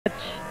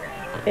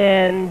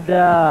and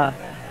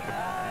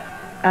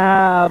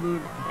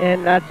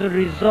as a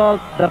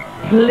result, the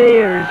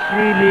players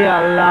really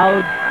are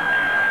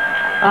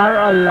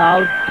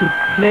allowed to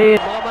play.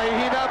 Mga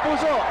mahihina ang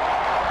puso,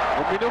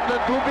 uminom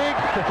ng tubig,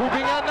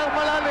 hubingan ng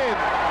malalim.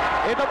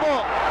 Ito po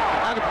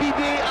ang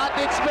PBA at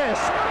its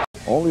best.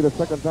 Only the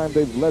second time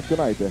they've led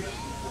tonight.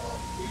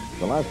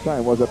 The last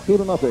time was at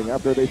 2-0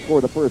 after they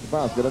scored the first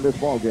basket in this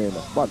ball game.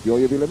 But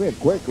Yoyoy Villamin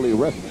quickly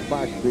wrests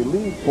back the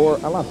lead for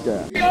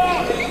Alaska.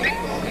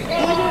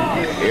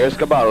 Here's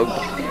Cabarrug.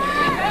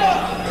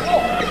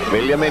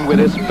 Villamin with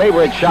his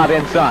favorite shot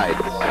inside.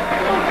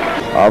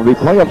 Of the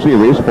playoff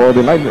series for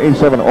the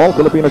 1987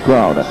 All-Filipino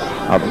crowd,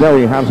 a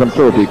very handsome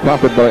trophy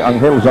crafted by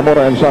Angel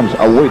Zamora and Sons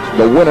awaits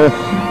the winner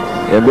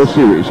in this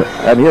series.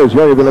 And here's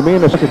Yoyoy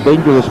Villamin. It's a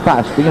dangerous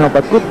pass,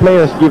 but good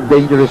players give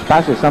dangerous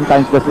passes.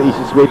 Sometimes that's the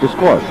easiest way to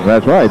score.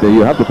 That's right.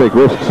 You have to take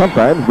risks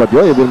sometimes, but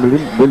Yoyoy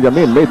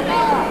Villamin made.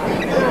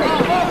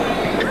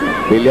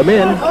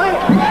 Villamin.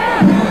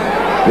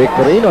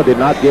 Victorino did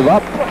not give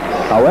up.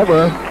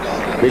 However,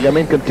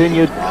 Villamin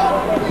continued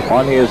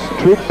on his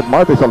trip.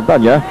 Marty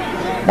Saldaña.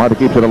 Marty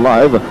keeps it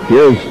alive.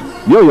 Here's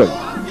Yoyoy.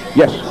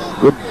 Yes.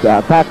 Good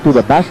attack to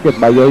the basket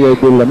by Yoyoy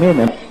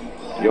Villamin.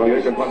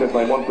 Yoyoy confronted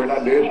by Mon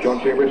Fernandez. John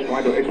Chambers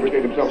trying to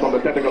extricate himself from the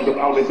tentacles of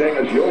Alvin Deng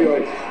as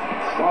Yoyoy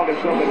found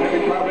himself in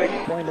heavy traffic.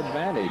 Point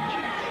advantage.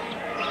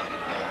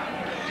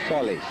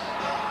 Solis.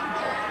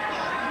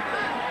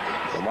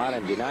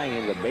 Tumaran denying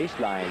him the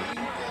baseline.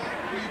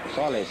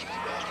 Solis.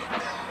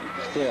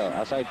 Still,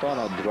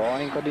 Asaitono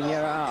drawing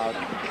Cordillera out.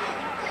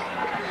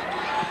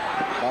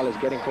 Solis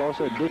getting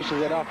closer,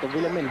 dishes it off to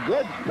Villamin.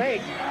 Good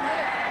fake.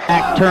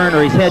 Back turn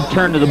or his head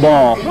turned to the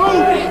ball.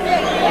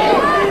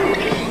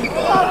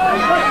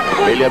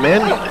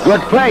 Villamin,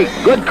 good play,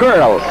 good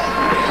curl.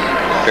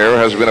 There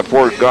has been a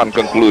foregone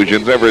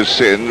conclusion ever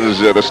since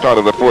the start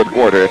of the fourth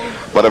quarter.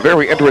 But a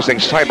very interesting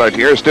sidelight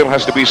here still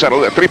has to be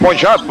settled. A three-point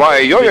shot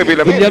by Yoyoy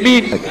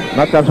Villamin.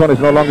 Matt Tanzon is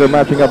no longer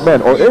matching up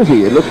men. Or is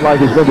he? It looks like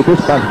he's going to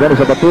dispatch Dennis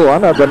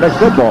Abatuan at the next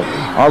dead ball.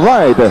 All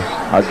right.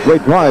 A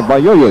great drive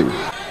by Yoyoy.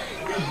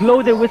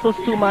 Blow their whistles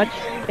too much,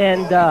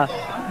 and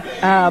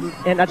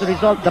as a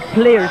result, the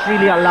players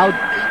really are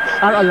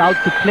allowed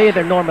to play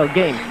their normal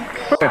game.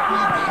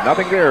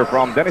 Nothing there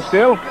from Dennis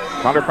Still.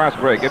 Counter pass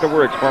break. It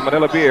works for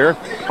Manila Beer.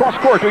 Cross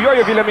court to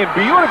Yoyoy Villamin.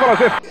 Beautiful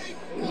as if.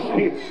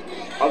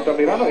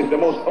 Altamirano is the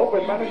most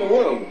open man in the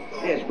world.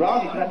 Yes,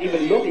 Brown is not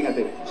even looking at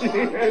it.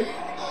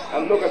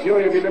 And look at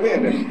Yoyoy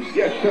Villamin.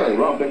 Yes, sir,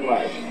 round the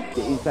glass.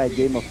 The inside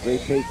game of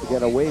great pace to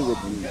get away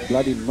with the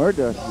bloody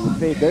murder. You would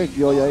say there's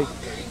Yoyoy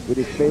with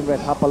his favorite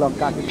hapalong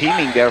kaki.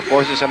 Teaming there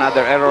forces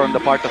another error on the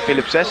part of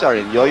Philip Cesar,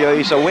 and Yoyoy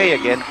is away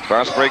again.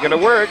 Fast break in the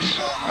works.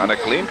 And a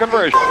clean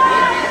conversion.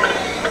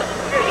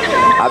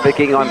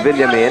 Abiking on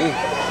Villamin.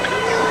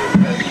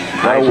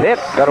 Nice hit.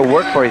 Got to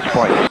work for his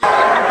point.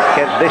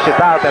 Can't dish it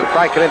out, and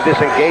Franklin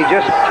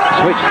disengages.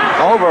 Switch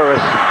over.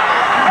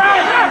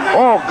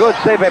 Oh, good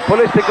save by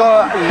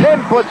Polistico.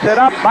 Lim puts it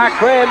up,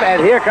 back rim,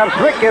 and here comes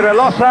Ricky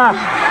Relosa.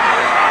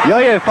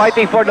 Yoyoy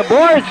fighting for the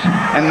boards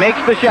and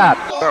makes the shot.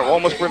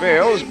 Almost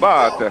prevails,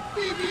 but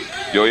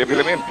Yoyoy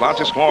Villamin plots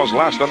his claws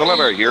last on the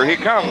lever. Here he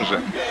comes.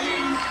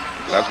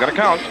 That's going to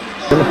count.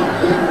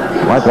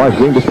 Likewise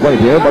being displayed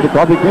here by the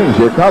Coffee Kings.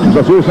 Here comes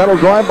a suicidal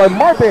drive by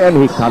Marty, and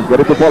he can't get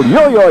it to fall.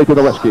 Yoyoy to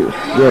the rescue.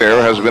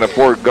 There has been a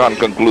foregone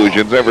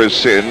conclusion ever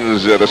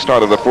since the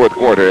start of the fourth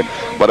quarter.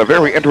 But a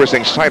very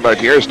interesting sidelight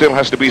here still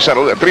has to be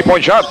settled. A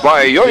three-point shot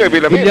by Yoyoy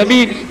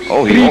Villamin.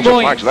 Oh, he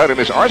also packs that in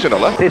his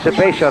arsenal.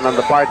 Anticipation on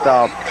the part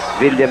of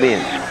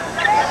Villamin.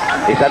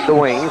 He's at the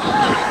wings.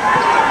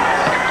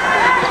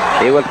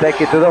 He will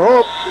take it to the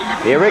hoop.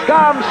 Here it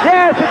comes.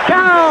 Yes, it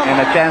counts. And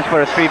a chance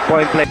for a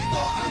three-point play.